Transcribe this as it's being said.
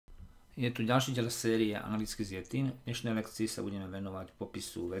Je tu ďalší diel série anglicky s Yetim. V dnešnej lekcii sa budeme venovať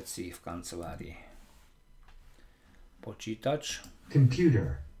popisu vecí v kancelárii. Počítač.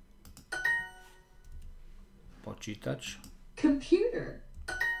 Computer. Počítač. Computer.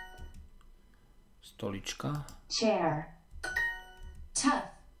 Stolička. Chair.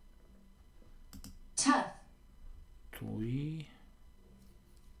 Tough. Tough. Tuj.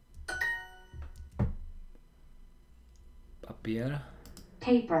 Papier.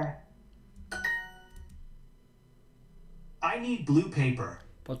 Paper. I need blue paper.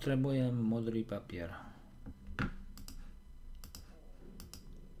 Potrebujem modrý papier.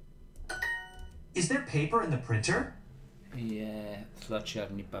 Is there paper in the printer? Je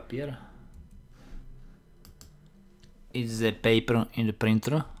tlačiarný papier. Is the paper in the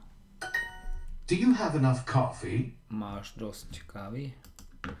printer? Do you have enough coffee? Máš dosť kávy?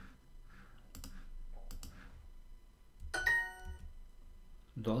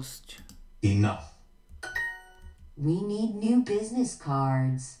 Dosť. Enough. We need new business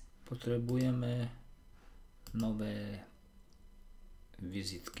cards. Potrebujeme nové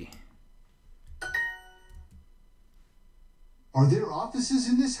vizitky. Are there offices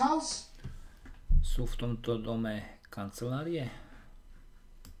in this house? Sú v tomto dome kancelárie?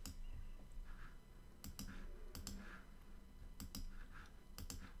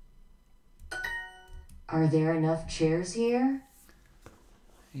 Are there enough chairs here?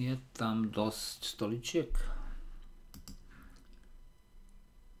 Je tam dosť stoličiek?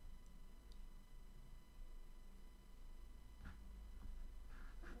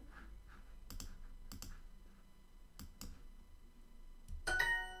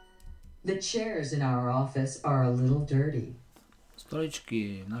 The chairs in our office are a little dirty.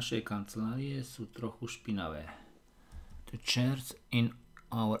 Stoličky v našej kancelárie sú trochu špinavé. The chairs in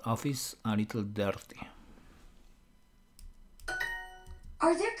our office are a little dirty.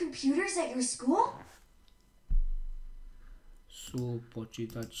 Are there computers at your school? Sú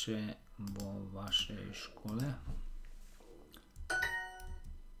počítače vo vašej škole?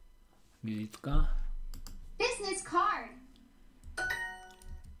 Vizitka? Business card.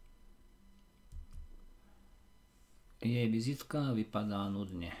 Jej vizitka vypadá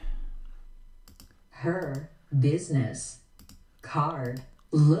nudne. Her business card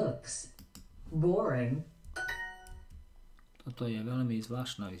looks boring. Toto je veľmi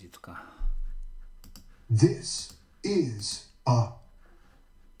zvláštna vizitka. This is a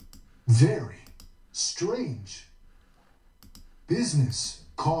very strange business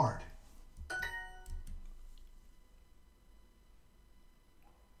card.